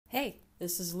Hey,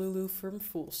 this is Lulu from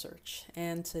Fool Search,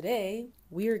 and today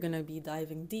we are going to be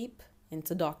diving deep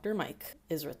into Dr. Mike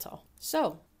Israetel.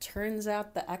 So, turns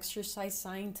out the exercise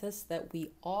scientist that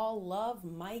we all love,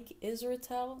 Mike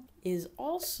Israetel, is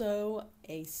also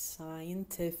a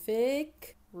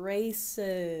scientific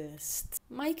racist.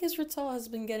 Mike Israetel has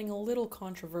been getting a little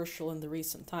controversial in the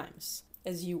recent times.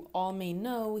 As you all may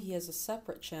know, he has a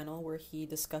separate channel where he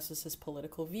discusses his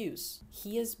political views.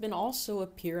 He has been also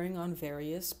appearing on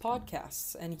various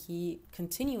podcasts, and he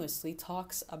continuously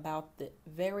talks about the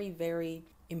very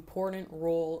important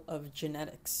role of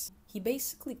genetics. He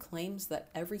basically claims that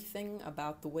everything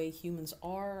about the way humans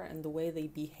are and the way they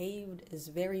behaved is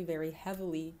very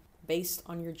heavily based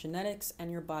on your genetics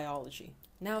and your biology.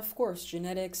 Now, of course,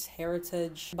 genetics,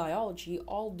 heritage, biology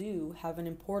all do have an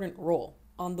important role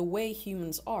on the way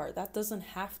humans are. That doesn't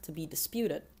have to be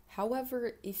disputed.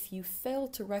 However, if you fail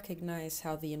to recognize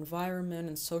how the environment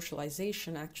and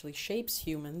socialization actually shapes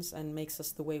humans and makes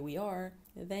us the way we are,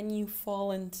 then you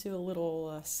fall into a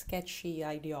little sketchy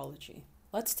ideology.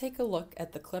 Let's take a look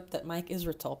at the clip that Mike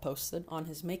Israetel posted on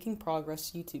his Making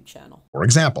Progress YouTube channel. For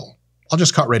example, I'll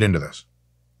just cut right into this.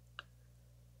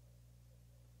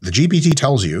 The GPT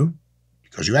tells you,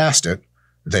 because you asked it,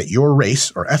 that your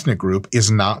race or ethnic group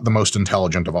is not the most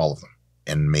intelligent of all of them,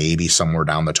 and maybe somewhere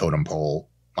down the totem pole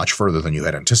much further than you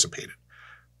had anticipated.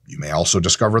 You may also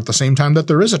discover at the same time that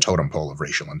there is a totem pole of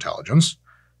racial intelligence,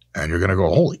 and you're going to go,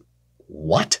 holy,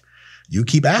 what? You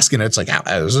keep asking it, it's like,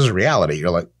 this is reality. You're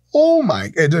like, oh my,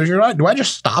 do I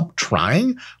just stop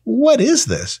trying? What is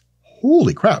this?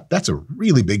 Holy crap, that's a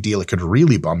really big deal. It could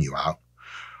really bum you out.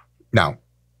 Now,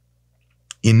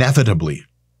 inevitably,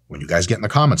 when you guys get in the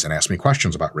comments and ask me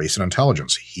questions about race and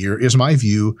intelligence, here is my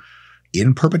view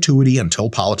in perpetuity until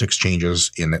politics changes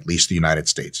in at least the United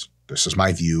States. This is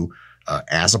my view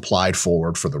as applied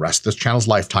forward for the rest of this channel's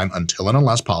lifetime until and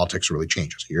unless politics really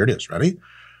changes. Here it is. Ready?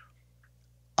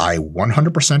 I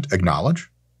 100% acknowledge,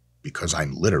 because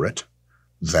I'm literate,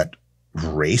 that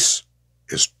race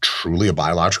is truly a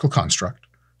biological construct.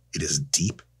 It is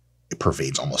deep. It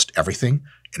pervades almost everything,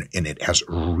 and it has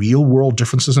real world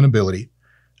differences in ability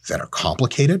that are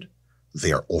complicated,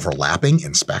 they are overlapping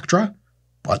in spectra,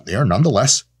 but they are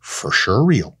nonetheless for sure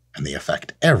real, and they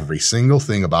affect every single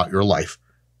thing about your life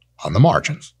on the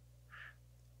margins.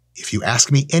 If you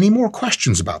ask me any more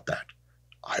questions about that,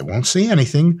 I won't say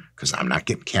anything because I'm not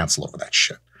getting canceled over that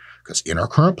shit. Because in our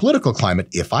current political climate,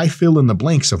 if I fill in the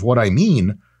blanks of what I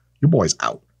mean, your boy's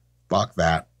out. Fuck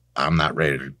that. I'm not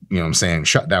ready to,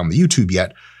 shut down the YouTube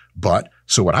yet. But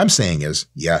so what I'm saying is,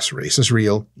 yes, race is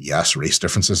real. Yes, race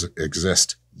differences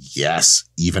exist. Yes,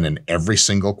 even in every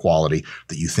single quality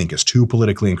that you think is too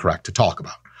politically incorrect to talk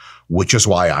about, which is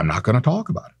why I'm not going to talk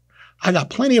about it. I got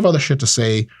plenty of other shit to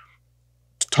say,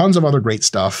 tons of other great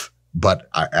stuff. But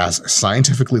as a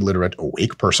scientifically literate,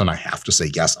 awake person, I have to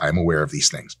say, yes, I'm aware of these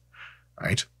things.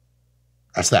 Right?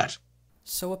 That's that.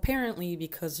 So apparently,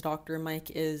 because Dr.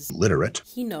 Mike is literate,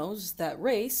 he knows that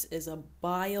race is a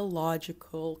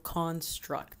biological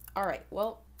construct. All right,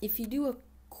 well, if you do a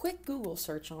quick Google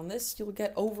search on this, you'll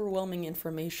get overwhelming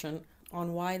information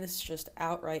on why this is just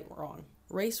outright wrong.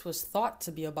 Race was thought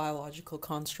to be a biological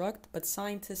construct, but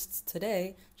scientists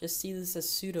today just see this as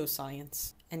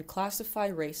pseudoscience and classify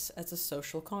race as a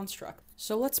social construct.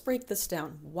 So let's break this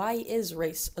down. Why is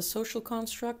race a social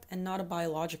construct and not a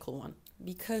biological one?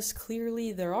 Because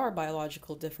clearly there are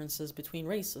biological differences between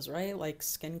races, right? Like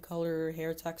skin color,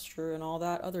 hair texture, and all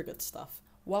that other good stuff.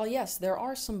 While yes, there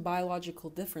are some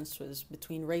biological differences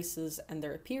between races and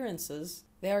their appearances,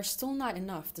 they are still not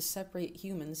enough to separate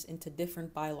humans into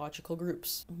different biological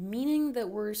groups, meaning that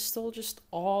we're still just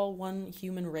all one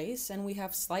human race and we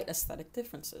have slight aesthetic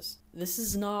differences. This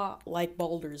is not like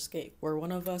Baldur's Gate, where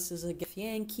one of us is a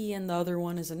Yankee and the other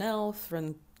one is an elf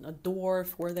and a dwarf,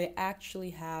 where they actually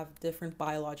have different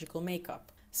biological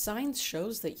makeup. Science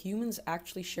shows that humans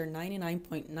actually share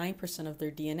 99.9% of their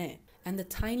DNA, and the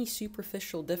tiny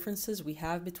superficial differences we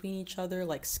have between each other,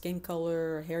 like skin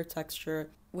color or hair texture,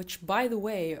 which by the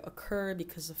way occur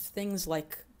because of things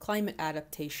like climate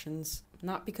adaptations,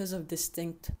 not because of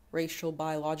distinct racial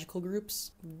biological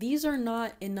groups, these are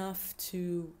not enough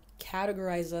to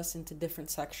categorize us into different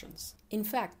sections. In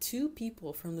fact, two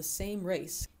people from the same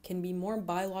race can be more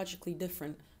biologically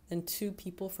different than two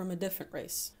people from a different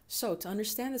race. So to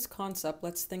understand this concept,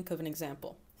 let's think of an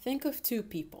example. Think of two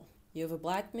people. You have a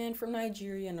black man from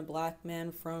Nigeria and a black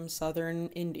man from southern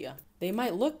India. They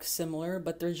might look similar,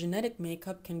 but their genetic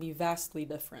makeup can be vastly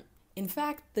different. In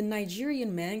fact, the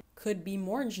Nigerian man could be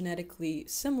more genetically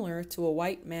similar to a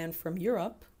white man from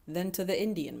Europe than to the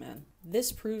Indian man.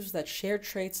 This proves that shared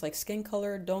traits like skin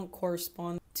color don't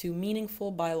correspond to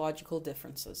meaningful biological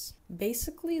differences.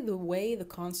 Basically, the way the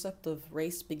concept of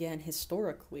race began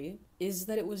historically is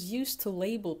that it was used to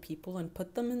label people and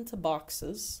put them into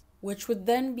boxes, which would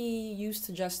then be used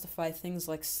to justify things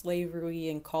like slavery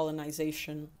and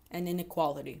colonization and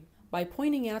inequality. By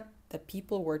pointing out that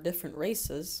people were different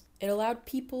races, it allowed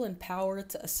people in power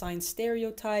to assign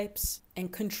stereotypes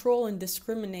and control and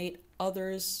discriminate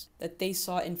others that they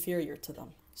saw inferior to them.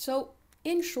 So,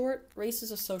 in short, race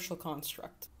is a social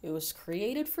construct. It was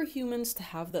created for humans to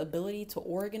have the ability to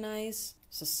organize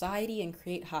society and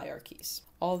create hierarchies.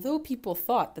 Although people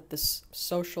thought that this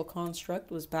social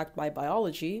construct was backed by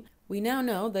biology, we now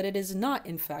know that it is not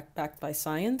in fact backed by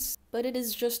science, but it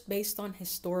is just based on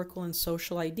historical and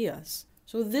social ideas.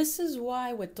 So this is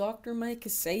why what Dr. Mike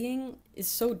is saying is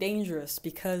so dangerous,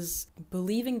 because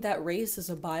believing that race is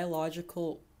a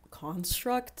biological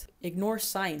construct ignores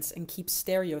science and keeps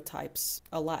stereotypes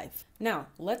alive. Now,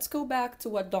 let's go back to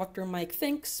what Dr. Mike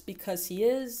thinks, because he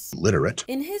is literate.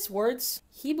 In his words,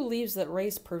 he believes that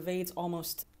race pervades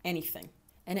almost anything,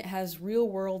 and it has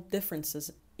real-world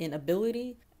differences in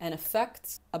ability and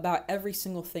effects about every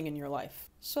single thing in your life.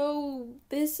 So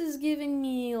this is giving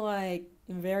me like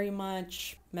very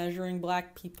much measuring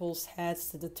black people's heads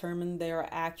to determine they are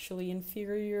actually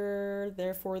inferior,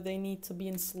 therefore they need to be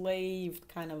enslaved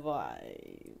kind of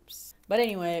vibes. But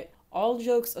anyway, all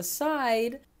jokes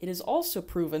aside, it is also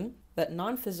proven that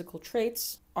non-physical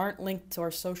traits aren't linked to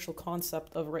our social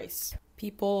concept of race.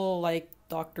 People like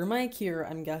Dr. Mike here,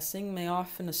 I'm guessing, may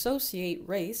often associate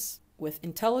race with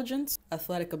intelligence,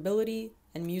 athletic ability,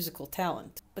 and musical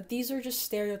talent. But these are just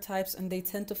stereotypes, and they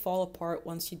tend to fall apart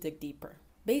once you dig deeper.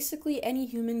 Basically, any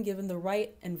human given the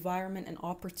right environment and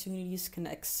opportunities can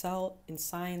excel in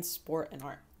science, sport, and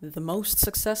art. The most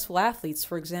successful athletes,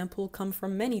 for example, come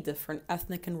from many different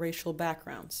ethnic and racial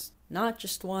backgrounds, not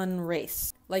just one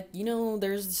race. Like, you know,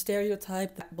 there's the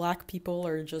stereotype that black people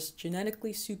are just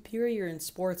genetically superior in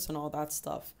sports and all that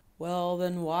stuff. Well,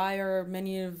 then why are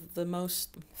many of the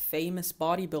most famous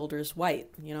bodybuilders white?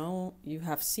 You know, you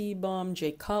have Sebum,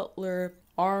 Jay Cutler,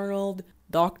 Arnold,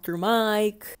 Dr.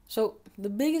 Mike. So the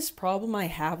biggest problem I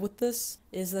have with this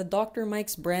is that Dr.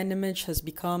 Mike's brand image has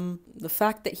become the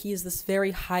fact that he is this very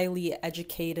highly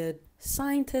educated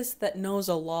scientist that knows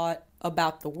a lot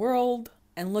about the world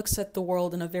and looks at the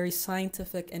world in a very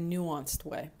scientific and nuanced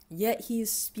way. Yet he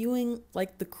is spewing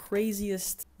like the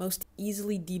craziest, most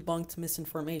easily debunked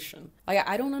misinformation.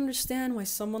 I don't understand why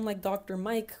someone like Dr.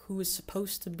 Mike, who is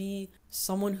supposed to be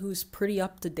someone who's pretty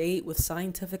up to date with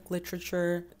scientific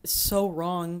literature, is so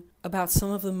wrong about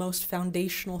some of the most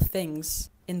foundational things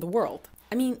in the world.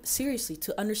 I mean, seriously,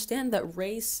 to understand that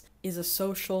race is a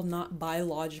social, not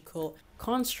biological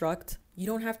construct, you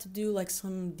don't have to do like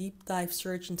some deep dive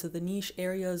search into the niche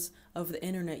areas of the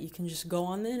internet. You can just go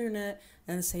on the internet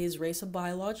and say, is race a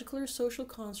biological or social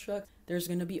construct? There's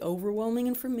going to be overwhelming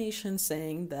information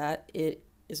saying that it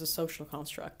is a social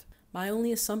construct. My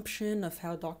only assumption of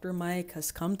how Dr. Mike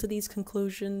has come to these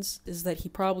conclusions is that he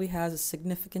probably has a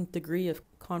significant degree of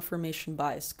confirmation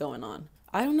bias going on.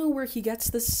 I don't know where he gets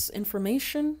this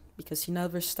information because he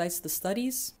never cites the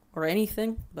studies or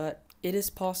anything, but it is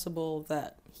possible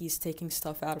that he's taking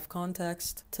stuff out of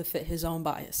context to fit his own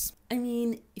bias. I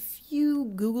mean, if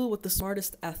you Google what the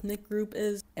smartest ethnic group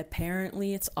is,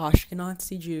 apparently it's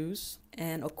Ashkenazi Jews.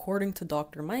 And according to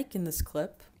Dr. Mike in this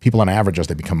clip, people on average, as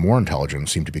they become more intelligent,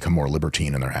 seem to become more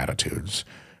libertine in their attitudes.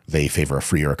 They favor a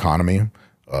freer economy,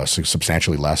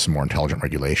 substantially less and more intelligent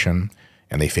regulation,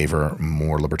 and they favor a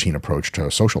more libertine approach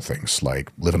to social things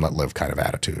like live and let live kind of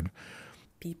attitude.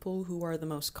 People who are the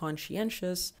most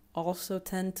conscientious also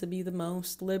tend to be the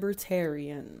most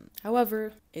libertarian.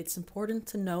 However, it's important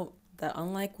to note that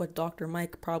unlike what Dr.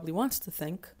 Mike probably wants to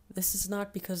think, this is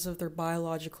not because of their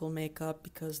biological makeup,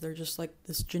 because they're just like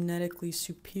this genetically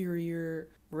superior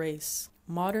race.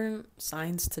 Modern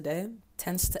science today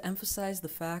tends to emphasize the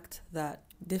fact that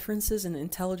differences in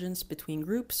intelligence between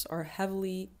groups are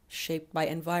heavily shaped by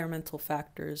environmental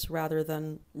factors rather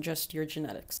than just your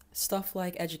genetics. Stuff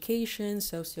like education,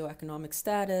 socioeconomic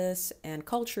status, and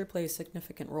culture play a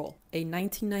significant role. A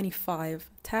 1995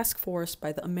 task force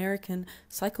by the American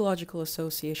Psychological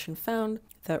Association found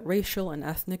that racial and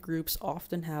ethnic groups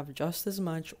often have just as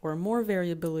much or more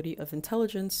variability of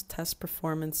intelligence test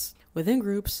performance within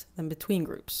groups than between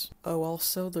groups. Oh,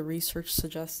 also the research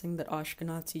suggesting that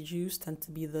Ashkenazi Jews tend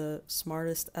to be the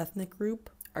smartest ethnic group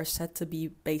are said to be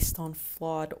based on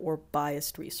flawed or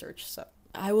biased research. So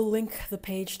I will link the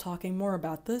page talking more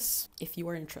about this if you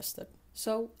are interested.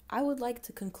 So I would like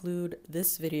to conclude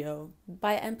this video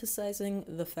by emphasizing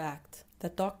the fact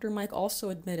that Dr. Mike also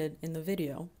admitted in the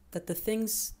video that the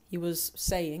things he was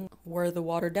saying were the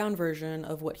watered down version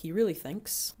of what he really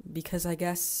thinks, because I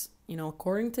guess,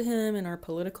 according to him, in our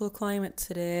political climate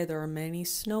today, there are many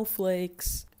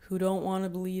snowflakes who don't want to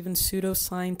believe in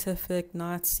pseudoscientific,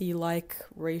 Nazi-like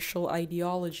racial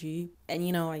ideology.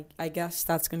 And, I guess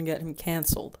that's going to get him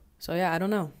canceled. So yeah, I don't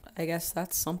know. I guess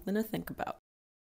that's something to think about.